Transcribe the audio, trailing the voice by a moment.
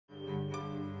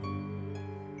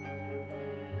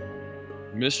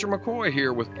Mr. McCoy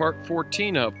here with Part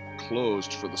 14 of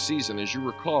Closed for the Season. As you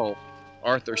recall,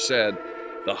 Arthur said,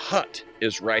 "The hut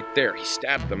is right there." He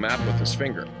stabbed the map with his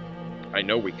finger. "I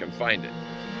know we can find it."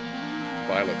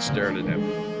 Violet stared at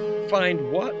him.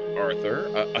 "Find what, Arthur?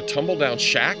 A tumble-down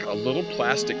shack? A little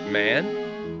plastic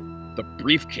man?" "The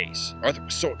briefcase." Arthur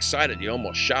was so excited he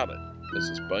almost shouted.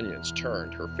 Mrs. Bunions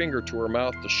turned, her finger to her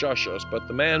mouth to shush us, but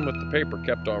the man with the paper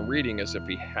kept on reading as if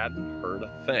he hadn't heard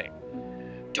a thing.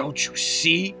 "Don't you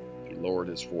see?" He lowered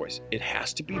his voice. "It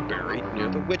has to be buried near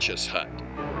the witch's hut."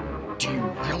 "Do you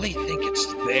really think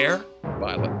it's there?"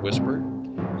 Violet whispered.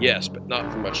 "Yes, but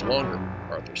not for much longer,"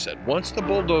 Arthur said. "Once the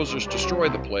bulldozers destroy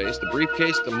the place, the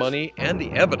briefcase, the money, and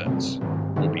the evidence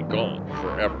will be gone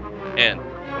forever. And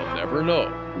we'll never know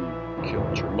who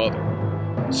killed your mother."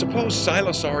 "Suppose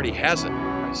Silas already has it,"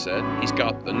 I said. "He's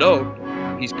got the note.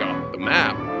 He's got the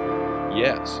map."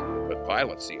 "Yes, but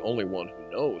Violet's the only one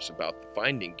who knows about the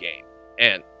finding game.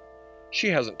 And she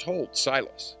hasn't told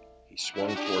Silas." He swung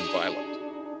toward Violet.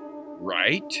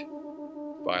 "Right?"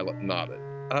 Violet nodded.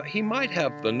 He might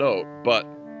have the note, but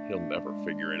he'll never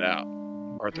figure it out."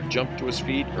 Arthur jumped to his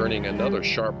feet, earning another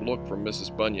sharp look from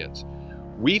Mrs. Bunions.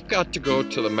 "We've got to go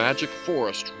to the magic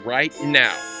forest right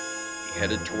now." He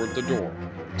headed toward the door,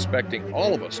 expecting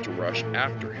all of us to rush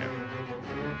after him.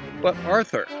 "But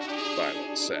Arthur,"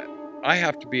 Violet said, "I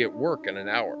have to be at work in an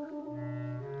hour."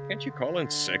 "Can't you call in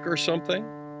sick or something?"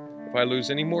 "If I lose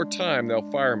any more time,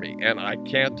 they'll fire me, and I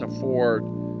can't afford—"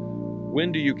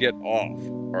 "When do you get off?"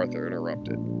 Arthur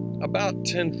interrupted. "About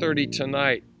 10:30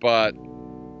 tonight, but—"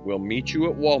 "We'll meet you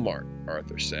at Walmart,"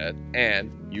 Arthur said,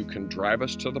 "and you can drive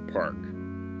us to the park."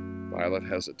 Violet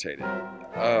hesitated.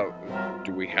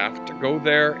 Do we have to go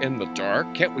there in the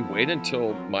dark? Can't we wait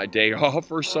until my day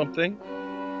off or something?"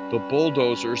 "The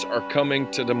bulldozers are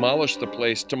coming to demolish the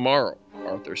place tomorrow,"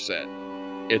 Arthur said.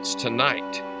 "It's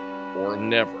tonight or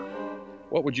never."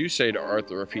 What would you say to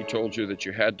Arthur if he told you that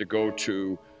you had to go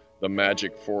to the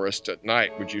magic forest at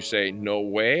night? Would you say no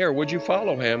way, or would you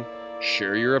follow him?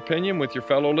 Share your opinion with your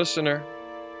fellow listener.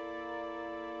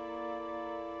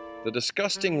 The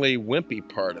disgustingly wimpy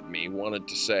part of me wanted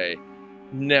to say,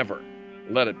 "Never.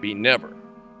 Let it be never."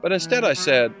 But instead I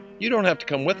said, "You don't have to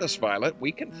come with us, Violet.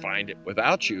 We can find it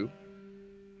without you."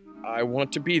 "I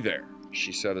want to be there,"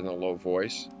 she said in a low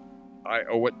voice. "I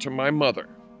owe it to my mother."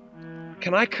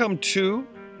 "Can I come too?"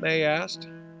 May asked.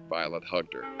 Violet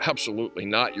hugged her. "Absolutely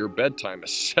not. Your bedtime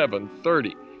is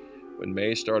 7:30. When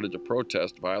May started to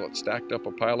protest, Violet stacked up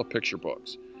a pile of picture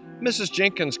books. "Mrs.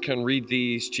 Jenkins can read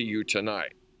these to you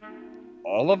tonight."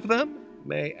 "All of them?"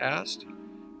 May asked.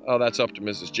 "Oh, that's up to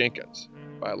Mrs. Jenkins."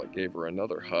 Violet gave her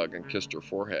another hug and kissed her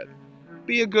forehead.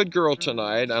 "Be a good girl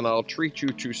tonight, and I'll treat you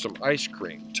to some ice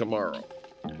cream tomorrow."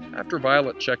 After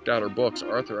Violet checked out her books,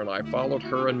 Arthur and I followed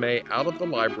her and May out of the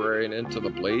library and into the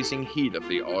blazing heat of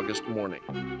the August morning.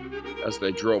 As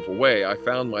they drove away, I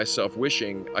found myself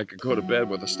wishing I could go to bed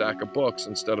with a stack of books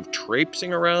instead of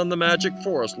traipsing around the magic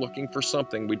forest looking for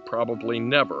something we'd probably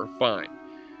never find,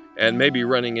 and maybe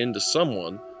running into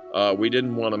someone we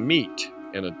didn't want to meet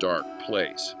in a dark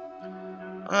place.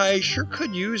 "I sure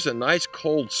could use a nice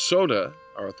cold soda,"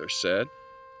 Arthur said.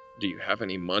 "Do you have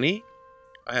any money?"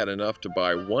 I had enough to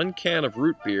buy 1 can of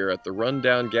root beer at the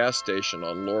rundown gas station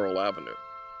on Laurel Avenue.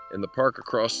 In the park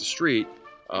across the street,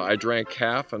 I drank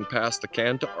half and passed the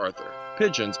can to Arthur.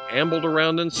 Pigeons ambled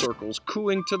around in circles,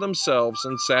 cooing to themselves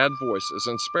in sad voices,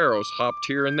 and sparrows hopped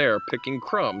here and there, picking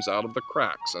crumbs out of the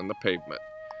cracks in the pavement.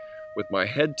 With my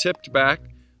head tipped back,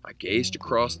 I gazed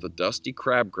across the dusty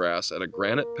crabgrass at a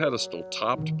granite pedestal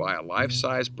topped by a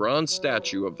life-size bronze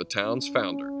statue of the town's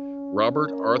founder,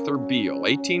 Robert Arthur Beale,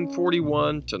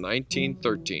 1841 to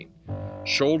 1913.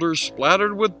 Shoulders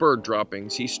splattered with bird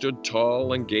droppings, he stood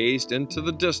tall and gazed into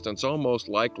the distance, most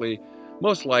likely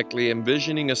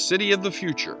envisioning a city of the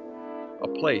future, a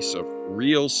place of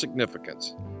real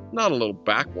significance, not a little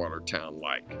backwater town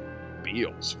like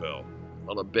Bealsville.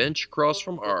 On a bench across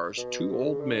from ours, 2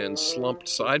 old men slumped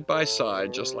side by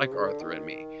side just like Arthur and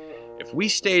me. If we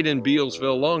stayed in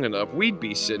Bealsville long enough, we'd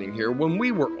be sitting here when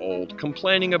we were old,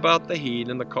 complaining about the heat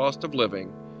and the cost of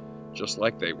living, just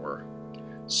like they were.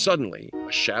 Suddenly,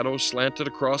 a shadow slanted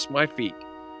across my feet.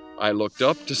 I looked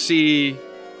up to see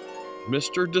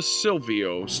Mr.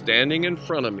 DeSilvio standing in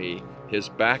front of me, his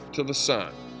back to the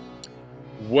sun.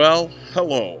 "Well,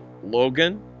 hello,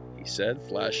 Logan," he said,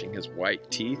 flashing his white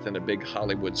teeth in a big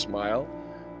Hollywood smile.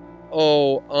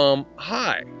 "Oh,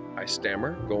 hi," I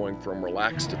stammered, going from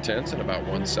relaxed to tense in about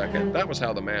 1 second. That was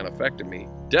how the man affected me.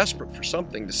 Desperate for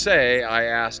something to say, I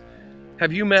asked,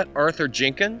 "Have you met Arthur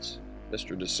Jenkins?"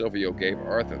 Mr. DeSilvio gave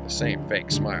Arthur the same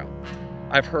fake smile.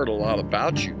 "I've heard a lot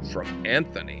about you from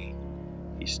Anthony."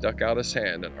 He stuck out his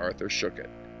hand and Arthur shook it.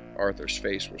 Arthur's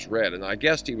face was red, and I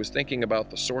guessed he was thinking about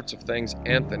the sorts of things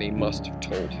Anthony must have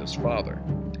told his father.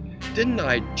 "Didn't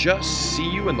I just see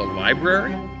you in the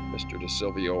library?" Mr. De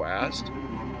Silvio asked.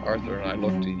 Arthur and I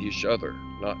looked at each other,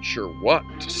 not sure what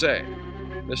to say.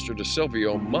 Mr. De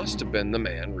Silvio must have been the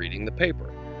man reading the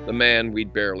paper, the man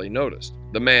we'd barely noticed,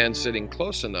 the man sitting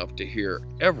close enough to hear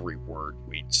every word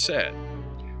we'd said.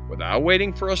 Without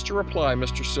waiting for us to reply,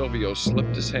 Mr. Silvio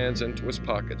slipped his hands into his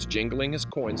pockets, jingling his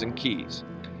coins and keys.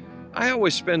 "I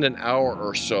always spend an hour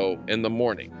or so in the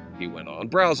morning," he went on,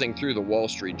 "browsing through the Wall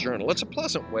Street Journal. It's a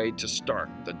pleasant way to start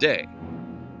the day."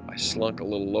 I slunk a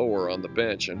little lower on the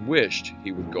bench and wished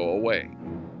he would go away.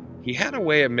 He had a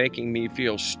way of making me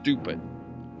feel stupid,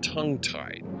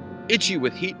 tongue-tied, itchy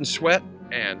with heat and sweat,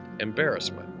 and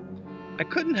embarrassment. "I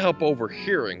couldn't help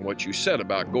overhearing what you said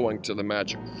about going to the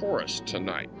Magic Forest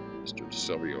tonight." Mr. De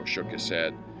Silvio shook his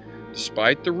head.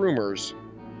 "Despite the rumors,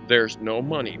 there's no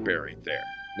money buried there.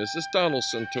 Mrs.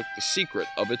 Donaldson took the secret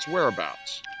of its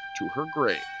whereabouts to her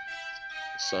grave."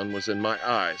 The sun was in my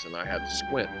eyes, and I had to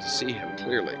squint to see him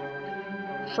clearly.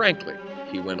 "Frankly,"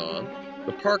 he went on,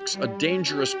 "the park's a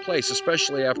dangerous place,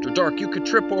 especially after dark. You could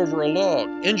trip over a log,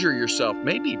 injure yourself,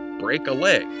 maybe break a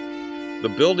leg.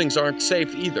 The buildings aren't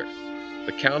safe either.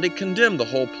 The county condemned the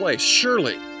whole place.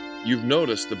 Surely you've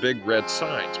noticed the big red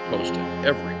signs posted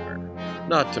everywhere,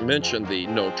 not to mention the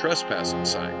no trespassing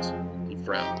signs." He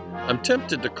frowned. "I'm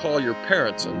tempted to call your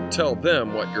parents and tell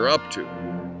them what you're up to.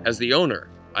 As the owner,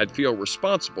 I'd feel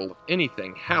responsible if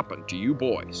anything happened to you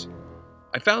boys."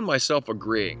 I found myself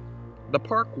agreeing. The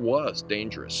park was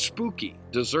dangerous, spooky,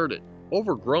 deserted,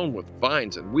 overgrown with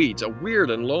vines and weeds, a weird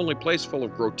and lonely place full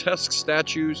of grotesque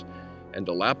statues and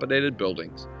dilapidated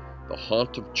buildings, the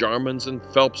haunt of Jarmans and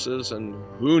Phelpses and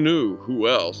who knew who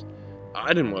else. I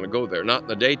didn't want to go there, not in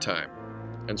the daytime,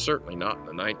 and certainly not in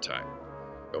the nighttime.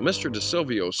 Though Mr. De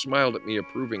Silvio smiled at me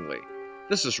approvingly.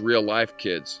 "This is real life,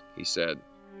 kids," he said,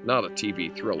 "not a TV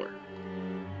thriller."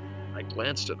 I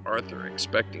glanced at Arthur,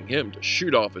 expecting him to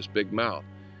shoot off his big mouth.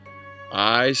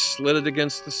 Eyes slitted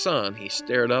against the sun, he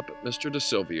stared up at Mr. De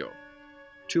Silvio.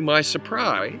 To my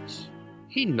surprise,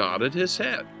 he nodded his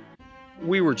head.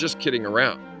 "We were just kidding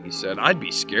around," he said. "I'd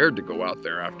be scared to go out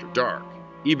there after dark.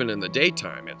 Even in the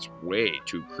daytime, it's way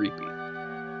too creepy."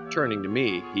 Turning to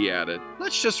me, he added,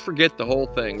 "Let's just forget the whole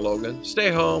thing, Logan.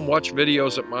 Stay home, watch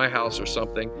videos at my house or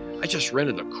something. I just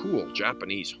rented a cool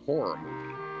Japanese horror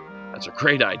movie." "That's a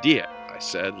great idea," I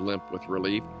said, limp with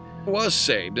relief. I was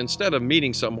saved. Instead of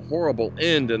meeting some horrible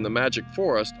end in the Magic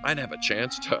Forest, I'd have a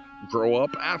chance to grow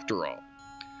up after all.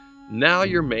 "Now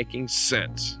you're making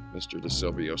sense," Mr. De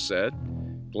Silvio said.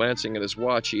 Glancing at his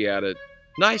watch, he added,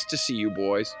 "Nice to see you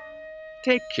boys.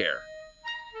 Take care."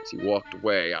 As he walked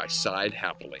away, I sighed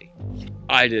happily.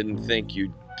 "I didn't think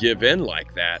you'd give in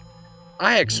like that.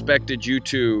 I expected you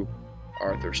to—"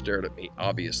 Arthur stared at me,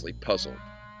 obviously puzzled.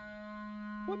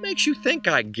 "What makes you think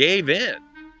I gave in?"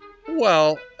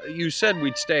 "Well, you said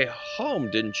we'd stay home,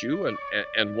 didn't you,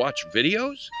 and watch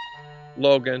videos?"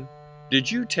 "Logan, did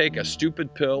you take a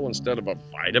stupid pill instead of a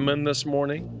vitamin this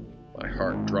morning?" My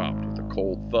heart dropped with a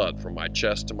cold thud from my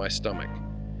chest to my stomach.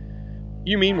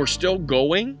 "You mean we're still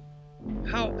going?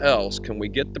 How else can we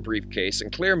get the briefcase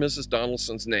and clear Mrs.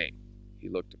 Donaldson's name?" He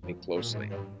looked at me closely.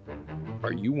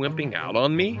 "Are you wimping out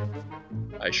on me?"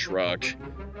 I shrugged.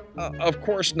 Of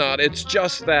course not. It's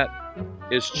just that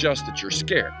you're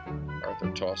scared."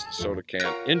 Arthur tossed the soda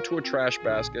can into a trash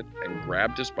basket and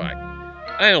grabbed his bike.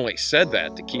 "I only said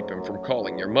that to keep him from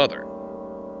calling your mother."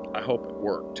 I hope it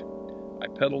worked. I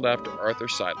pedaled after Arthur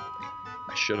silently.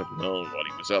 I should have known what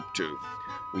he was up to.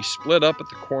 We split up at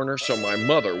the corner so my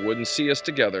mother wouldn't see us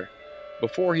together.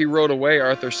 Before he rode away,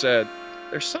 Arthur said,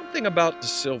 "There's something about De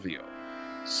Silvio.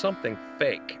 Something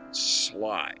fake,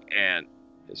 sly, and—"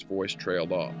 His voice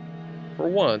trailed off. For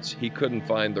once, he couldn't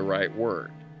find the right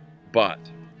word. But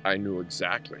I knew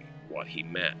exactly what he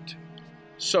meant.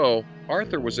 So,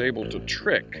 Arthur was able to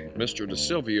trick Mr. De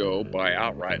Silvio by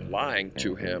outright lying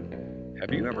to him.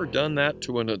 Have you ever done that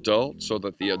to an adult so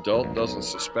that the adult doesn't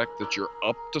suspect that you're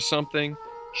up to something?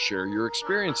 Share your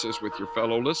experiences with your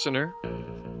fellow listener.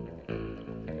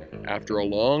 After a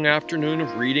long afternoon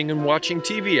of reading and watching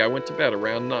TV, I went to bed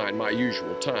around 9, my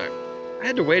usual time. I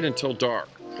had to wait until dark,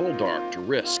 full dark, to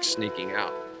risk sneaking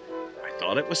out. I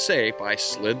thought it was safe. I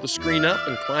slid the screen up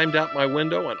and climbed out my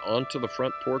window and onto the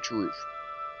front porch roof.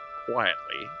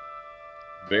 Quietly,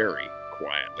 very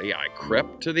quietly, I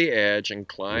crept to the edge and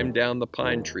climbed down the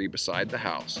pine tree beside the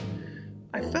house.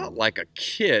 I felt like a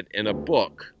kid in a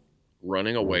book,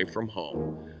 running away from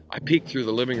home. I peeked through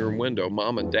the living room window.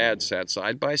 Mom and Dad sat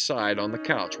side by side on the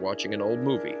couch watching an old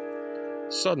movie.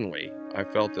 Suddenly, I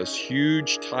felt this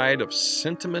huge tide of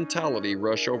sentimentality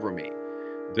rush over me.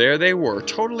 There they were,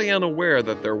 totally unaware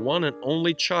that their one and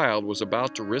only child was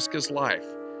about to risk his life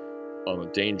on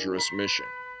a dangerous mission.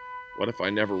 What if I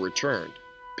never returned?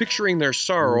 Picturing their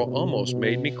sorrow almost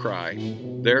made me cry.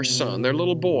 Their son, their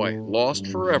little boy, lost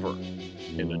forever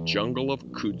in a jungle of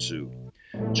kudzu.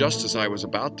 Just as I was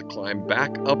about to climb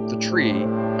back up the tree,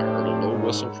 I heard a low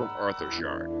whistle from Arthur's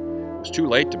yard. It was too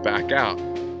late to back out.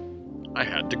 I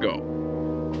had to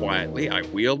go. Quietly, I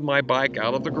wheeled my bike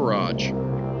out of the garage.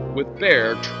 With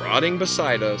Bear trotting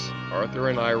beside us, Arthur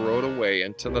and I rode away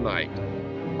into the night.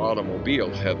 Automobile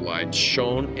headlights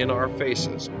shone in our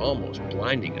faces, almost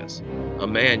blinding us. A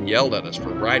man yelled at us for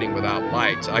riding without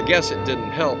lights. I guess it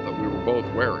didn't help that we were both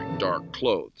wearing dark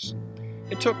clothes.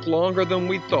 It took longer than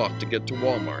we thought to get to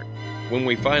Walmart. When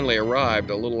we finally arrived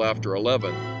a little after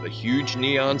 11, the huge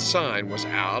neon sign was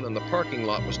out and the parking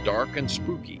lot was dark and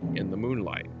spooky in the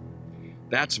moonlight.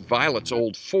 "That's Violet's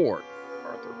old Ford."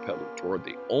 Arthur pedaled toward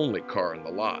the only car in the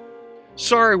lot.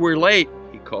 "Sorry we're late,"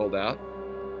 he called out.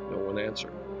 No one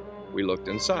answered. We looked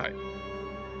inside.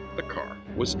 The car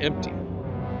was empty.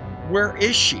 "Where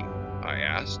is she?" I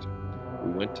asked.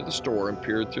 We went to the store and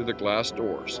peered through the glass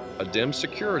doors. A dim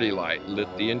security light lit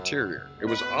the interior. It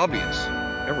was obvious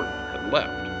everyone had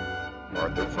left.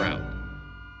 Arthur frowned.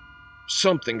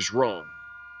 "Something's wrong.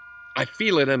 I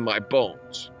feel it in my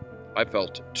bones." I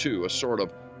felt it too, a sort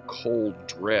of cold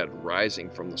dread rising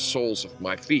from the soles of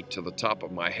my feet to the top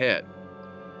of my head.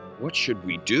 What should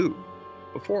we do?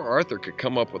 Before Arthur could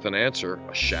come up with an answer,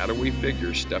 a shadowy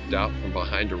figure stepped out from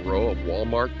behind a row of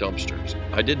Walmart dumpsters.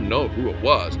 I didn't know who it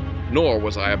was, nor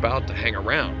was I about to hang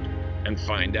around and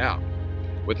find out.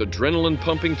 With adrenaline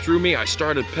pumping through me, I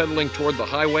started pedaling toward the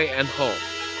highway and home.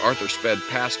 Arthur sped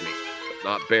past me, but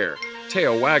not Bear.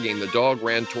 Tail wagging, the dog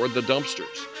ran toward the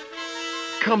dumpsters.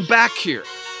 "Come back here!"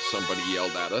 somebody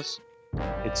yelled at us.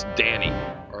 "It's Danny."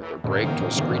 Arthur braked to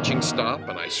a screeching stop,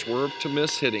 and I swerved to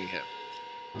miss hitting him.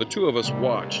 The two of us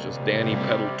watched as Danny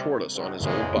pedaled toward us on his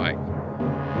old bike.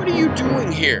 "What are you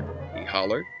doing here?" he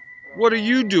hollered. "What are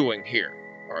you doing here?"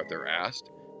 Arthur asked.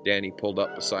 Danny pulled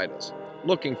up beside us.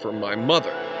 "Looking for my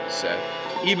mother," he said.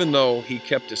 Even though he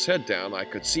kept his head down, I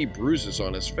could see bruises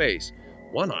on his face.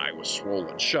 One eye was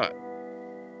swollen shut.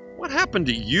 "What happened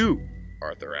to you?"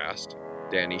 Arthur asked.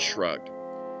 Danny shrugged.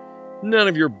 "None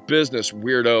of your business,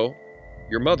 weirdo."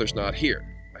 "Your mother's not here,"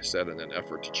 I said in an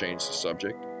effort to change the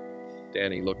subject.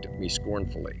 Danny looked at me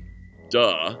scornfully.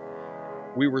 "Duh.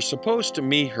 We were supposed to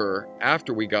meet her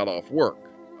after we got off work,"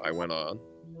 I went on.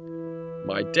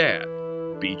 "My dad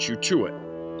beat you to it,"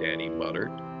 Danny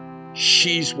muttered.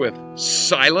 "She's with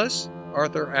Silas?"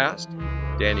 Arthur asked.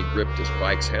 Danny gripped his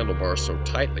bike's handlebars so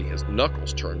tightly his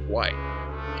knuckles turned white.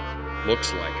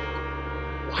 "Looks like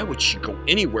it. Why would she go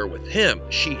anywhere with him?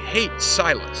 She hates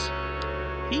Silas.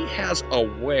 He has a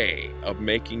way of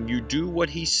making you do what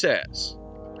he says."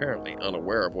 Apparently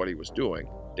unaware of what he was doing,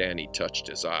 Danny touched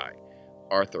his eye.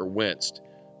 Arthur winced.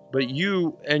 "But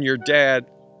you and your dad..."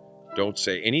 "Don't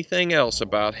say anything else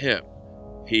about him.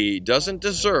 He doesn't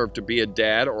deserve to be a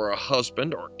dad or a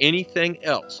husband or anything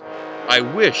else. I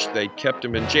wish they'd kept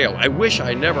him in jail. I wish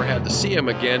I never had to see him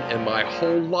again in my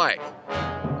whole life."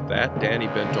 With that, Danny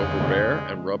bent over Bear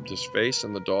and rubbed his face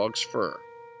in the dog's fur.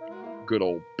 "Good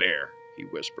old Bear," he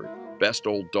whispered. "Best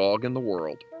old dog in the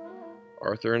world."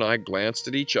 Arthur and I glanced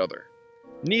at each other.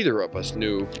 Neither of us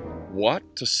knew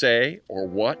what to say or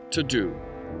what to do.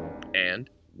 And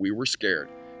we were scared.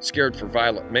 Scared for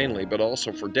Violet mainly, but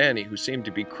also for Danny, who seemed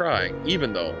to be crying,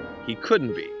 even though he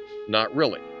couldn't be. Not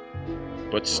really.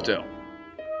 But still.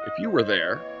 If you were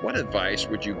there, what advice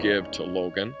would you give to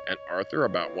Logan and Arthur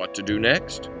about what to do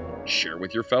next? Share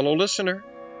with your fellow listener.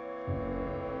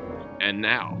 And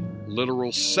now,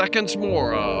 literal seconds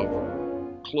more of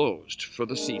Closed for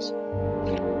the Season.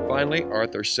 Finally,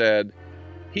 Arthur said,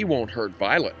 "He won't hurt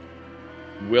Violet.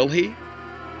 Will he?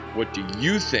 What do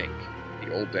you think?"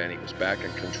 The old Danny was back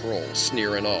in control,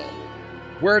 sneer and all.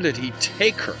 "Where did he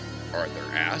take her?"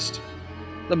 Arthur asked.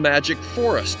 "The magic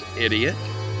forest, idiot."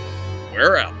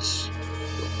 Where else?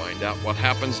 We'll find out what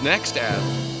happens next as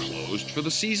Closed for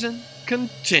the Season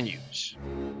continues.